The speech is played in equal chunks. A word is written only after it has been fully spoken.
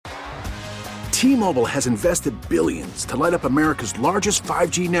T-Mobile has invested billions to light up America's largest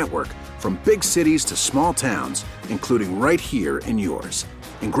 5G network, from big cities to small towns, including right here in yours.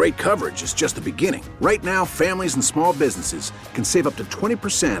 And great coverage is just the beginning. Right now, families and small businesses can save up to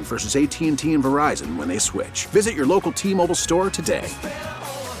 20% versus AT&T and Verizon when they switch. Visit your local T-Mobile store today.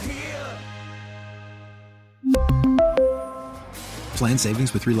 Plan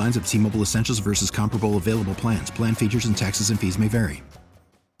savings with 3 lines of T-Mobile Essentials versus comparable available plans. Plan features and taxes and fees may vary.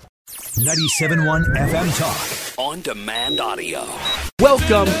 97.1 FM Talk. On demand audio.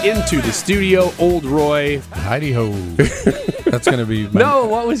 Welcome into the studio, Old Roy. Heidi ho. That's going to be No,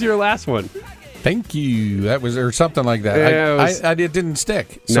 what was your last one? Thank you. That was, or something like that. Yeah, it didn't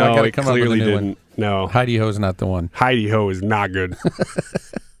stick. So no, I got to it come up with a clearly new didn't. one. No. Heidi ho is not the one. Heidi ho is not good.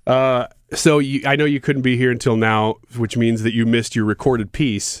 So I know you couldn't be here until now, which means that you missed your recorded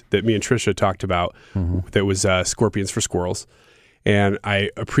piece that me and Trisha talked about. That was Scorpions for Squirrels. And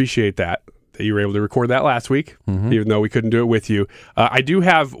I appreciate that you were able to record that last week, even though we couldn't do it with you. I do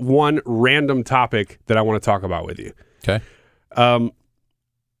have one random topic that I want to talk about with you. Okay.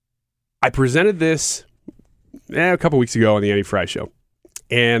 I presented this a couple weeks ago on the Andy Fry Show,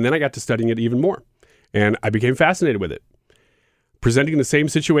 and then I got to studying it even more, and I became fascinated with it. Presenting the same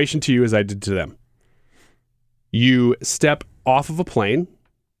situation to you as I did to them. You step off of a plane,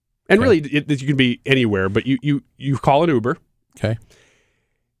 and really you can be anywhere, but you call an Uber. Okay.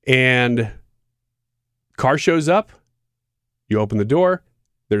 And car shows up, you open the door,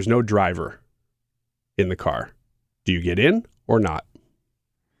 there's no driver in the car. Do you get in or not?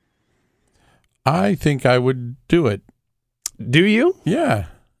 I think I would do it. Do you? Yeah.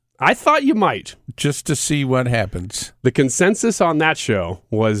 I thought you might. Just to see what happens. The consensus on that show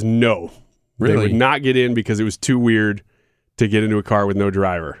was no. Really? They would not get in because it was too weird to get into a car with no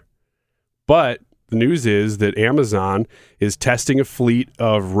driver. But the news is that Amazon is testing a fleet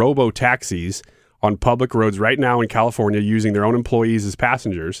of robo-taxis on public roads right now in California using their own employees as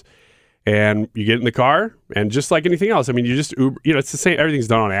passengers. And you get in the car, and just like anything else, I mean, you just Uber, it's the same. Everything's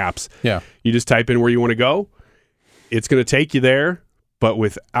done on apps. Yeah. You just type in where you want to go. It's going to take you there, but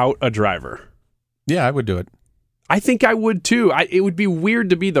without a driver. Yeah, I would do it. I think I would too. It would be weird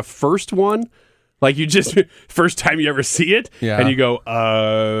to be the first one. Like you just, first time you ever see it, and you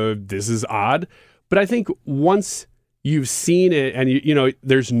go, this is odd. But I think once you've seen it and you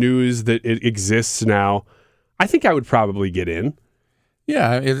there's news that it exists now, I think I would probably get in.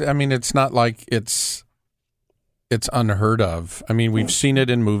 Yeah, it's not like it's unheard of. I mean, we've seen it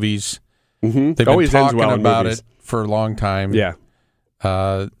in movies. Mm-hmm. They've been talking about it for a long time. Yeah.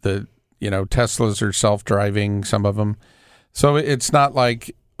 Teslas are self-driving, some of them. So it's not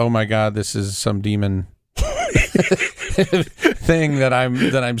like, oh my God, this is some demon thing that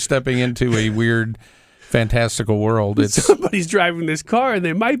I'm stepping into a weird, fantastical world. It's somebody's driving this car and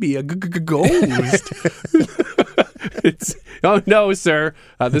there might be a ghost. Oh no, sir!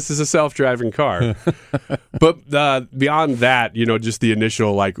 This is a self-driving car. But beyond that, just the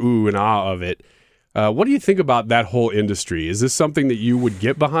initial ooh and ah of it. What do you think about that whole industry? Is this something that you would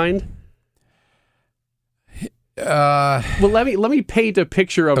get behind? Well, let me paint a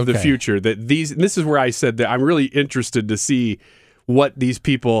picture of the future. This is where I said that I'm really interested to see what these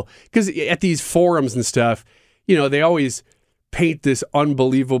people, because at these forums and stuff, they always paint this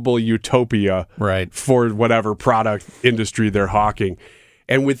unbelievable utopia for whatever product industry they're hawking.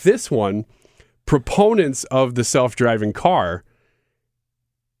 And with this one, proponents of the self-driving car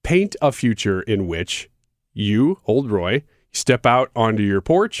paint a future in which you, Old Roy, step out onto your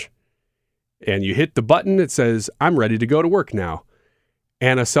porch and you hit the button that says, I'm ready to go to work now.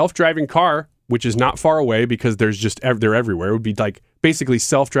 And a self-driving car, which is not far away because they're everywhere, it would be like basically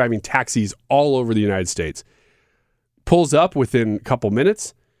self-driving taxis all over the United States, pulls up within a couple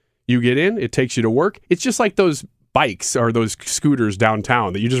minutes. You get in, it takes you to work. It's just like those bikes or those scooters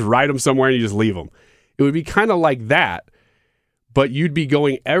downtown that you just ride them somewhere and you just leave them. It would be kind of like that, but you'd be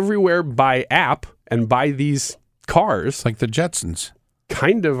going everywhere by app and by these cars. Like the Jetsons.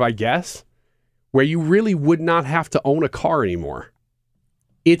 Kind of, I guess, where you really would not have to own a car anymore.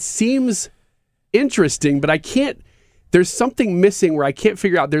 It seems interesting, but I can't, there's something missing where I can't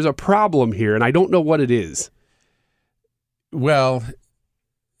figure out, there's a problem here and I don't know what it is. Well,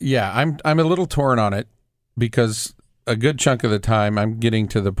 yeah, I'm a little torn on it because a good chunk of the time I'm getting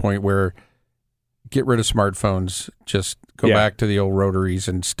to the point where get rid of smartphones, just go back to the old rotaries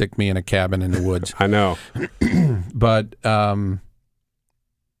and stick me in a cabin in the woods. I know. But,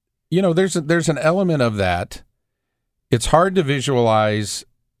 there's an element of that. It's hard to visualize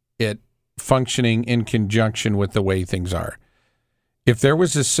it functioning in conjunction with the way things are. If there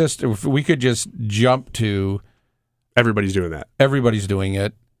was a system, if we could just jump to... Everybody's doing that. Everybody's doing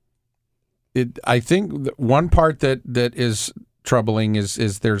it. I think one part that is troubling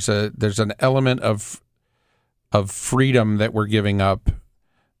is there's an element of freedom that we're giving up,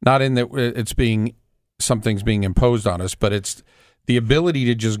 not in that something's being imposed on us, but it's the ability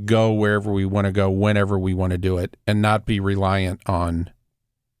to just go wherever we want to go, whenever we want to do it, and not be reliant on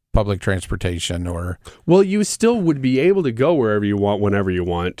public transportation or... Well, you still would be able to go wherever you want, whenever you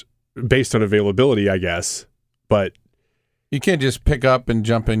want, based on availability, I guess. But you can't just pick up and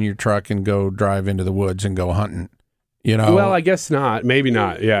jump in your truck and go drive into the woods and go hunting, you know? Well, I guess not. Maybe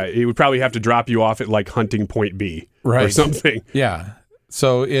not. Yeah, it would probably have to drop you off at like hunting point B or something. Yeah.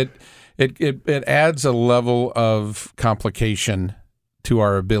 So it adds a level of complication to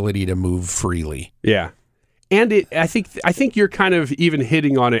our ability to move freely. Yeah. And I think you're kind of even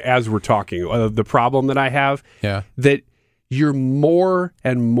hitting on it as we're talking. The problem that I have, that you're more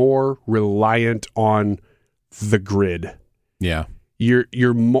and more reliant on the grid. Yeah.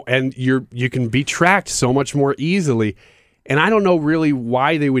 You're more, and you can be tracked so much more easily. And I don't know really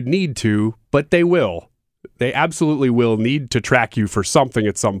why they would need to, but they will. They absolutely will need to track you for something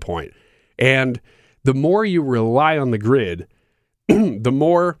at some point. And the more you rely on the grid, the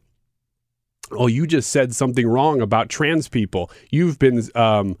more, you just said something wrong about trans people. You've been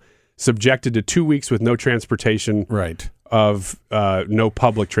subjected to 2 weeks with no transportation, right? Of no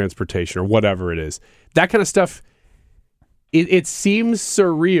public transportation or whatever it is. That kind of stuff, it seems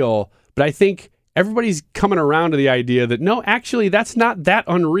surreal, but I think everybody's coming around to the idea that, no, actually, that's not that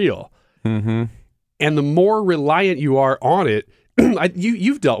unreal. Mm-hmm. And the more reliant you are on it,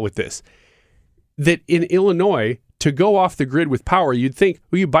 you've dealt with this, that in Illinois, to go off the grid with power, you'd think,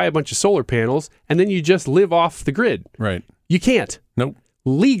 well, you buy a bunch of solar panels and then you just live off the grid. Right. You can't. Nope.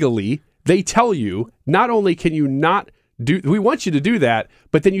 Legally, they tell you, not only can you not we want you to do that,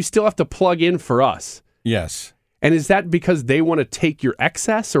 but then you still have to plug in for us. Yes. And is that because they want to take your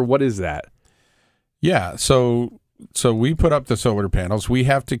excess, or what is that? Yeah. So we put up the solar panels. We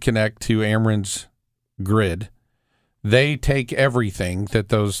have to connect to Ameren's grid. They take everything that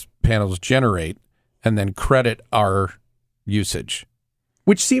those panels generate and then credit our usage.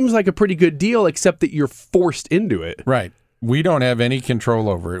 Which seems like a pretty good deal, except that you're forced into it. Right. We don't have any control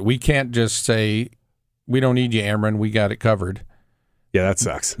over it. We can't just say, we don't need you, Ameren. We got it covered. Yeah, that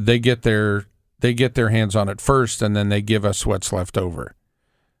sucks. They get their hands on it first, and then they give us what's left over.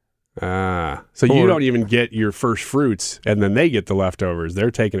 So you don't even get your first fruits, and then they get the leftovers.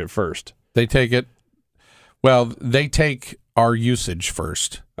 They're taking it first. They take it. Well, they take our usage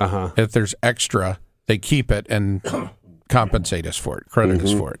first. Uh-huh. If there's extra, they keep it and compensate us for it, credit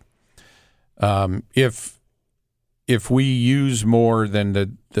us for it. If we use more than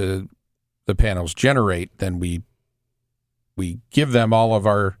the panels generate, then we give them all of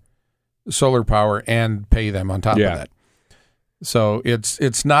our solar power and pay them on top of that. So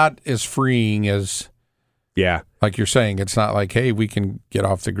it's not as freeing as, like you're saying. It's not like, hey, we can get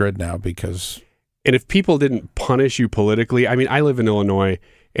off the grid now because. And if people didn't punish you politically, I mean, I live in Illinois,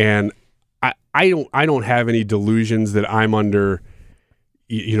 and I don't have any delusions that I'm under,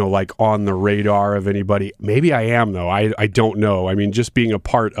 like on the radar of anybody. Maybe I am, though. I don't know. I mean, just being a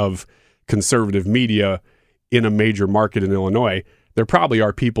part of conservative media in a major market in Illinois, there probably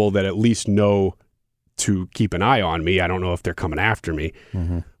are people that at least know to keep an eye on me. I don't know if they're coming after me.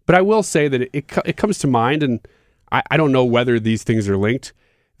 Mm-hmm. But I will say that it comes to mind, and I don't know whether these things are linked,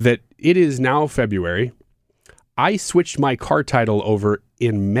 that it is now February. I switched my car title over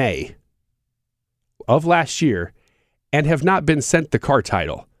in May of last year and have not been sent the car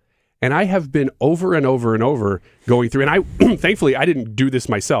title. And I have been over and over and over going through, and I thankfully I didn't do this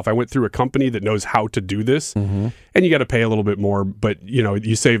myself. I went through a company that knows how to do this, and you got to pay a little bit more, but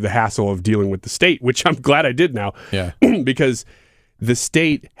you save the hassle of dealing with the state, which I'm glad I did now. Yeah. Because the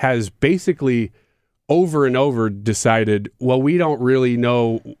state has basically over and over decided, well, we don't really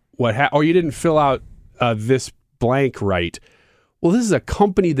know or you didn't fill out this blank right. Well, this is a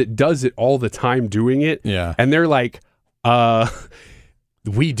company that does it all the time doing it. Yeah. And they're like,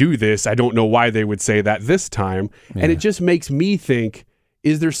 we do this. I don't know why they would say that this time. Yeah. And it just makes me think,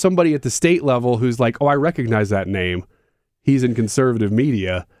 is there somebody at the state level who's like, oh, I recognize that name. He's in conservative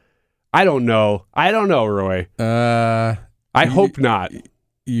media. I don't know, Roy. I hope not.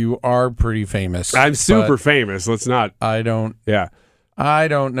 You are pretty famous. I'm super famous. Let's not. I don't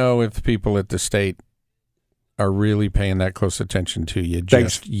know if people at the state are really paying that close attention to you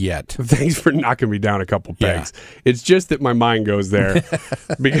yet. Thanks for knocking me down a couple pegs. Yeah. It's just that my mind goes there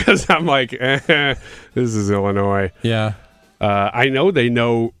because I'm like, this is Illinois. Yeah. I know they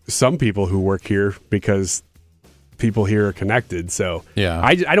know some people who work here because people here are connected. So yeah.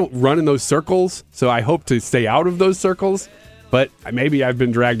 I don't run in those circles, so I hope to stay out of those circles. but maybe I've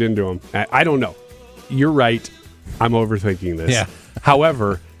been dragged into them. I don't know. You're right. I'm overthinking this. Yeah.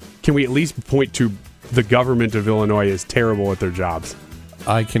 However, can we at least point to the government of Illinois is terrible at their jobs?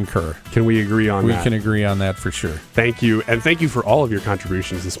 I concur. Can we agree on that? We can agree on that for sure. Thank you. And thank you for all of your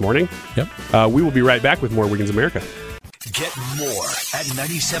contributions this morning. Yep. We will be right back with more Wiggins America. Get more at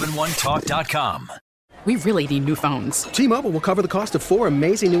 971talk.com. We really need new phones. T-Mobile will cover the cost of 4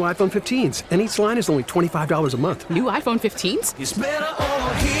 amazing new iPhone 15s, and each line is only $25 a month. New iPhone 15s? It's better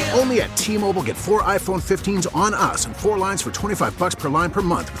over here. Only at T-Mobile, get 4 iPhone 15s on us and 4 lines for $25 per line per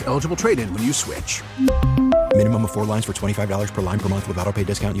month with eligible trade-in when you switch. Minimum of 4 lines for $25 per line per month with autopay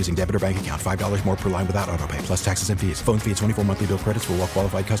discount using debit or bank account. $5 more per line without autopay, plus taxes and fees. Phone fee at 24 monthly bill credits for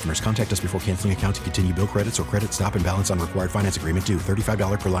well-qualified customers. Contact us before canceling account to continue bill credits or credit stop and balance on required finance agreement due.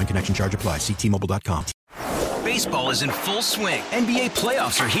 $35 per line connection charge applies. See T-Mobile.com. Baseball is in full swing. NBA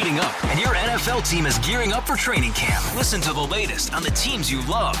playoffs are heating up, and your NFL team is gearing up for training camp. Listen to the latest on the teams you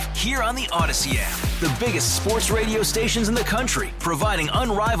love here on the Odyssey app. The biggest sports radio stations in the country, providing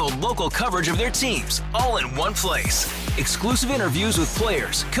unrivaled local coverage of their teams, all in one place. Exclusive interviews with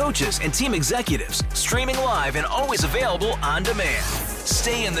players, coaches, and team executives, streaming live and always available on demand.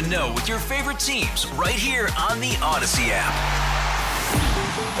 Stay in the know with your favorite teams right here on the Odyssey app.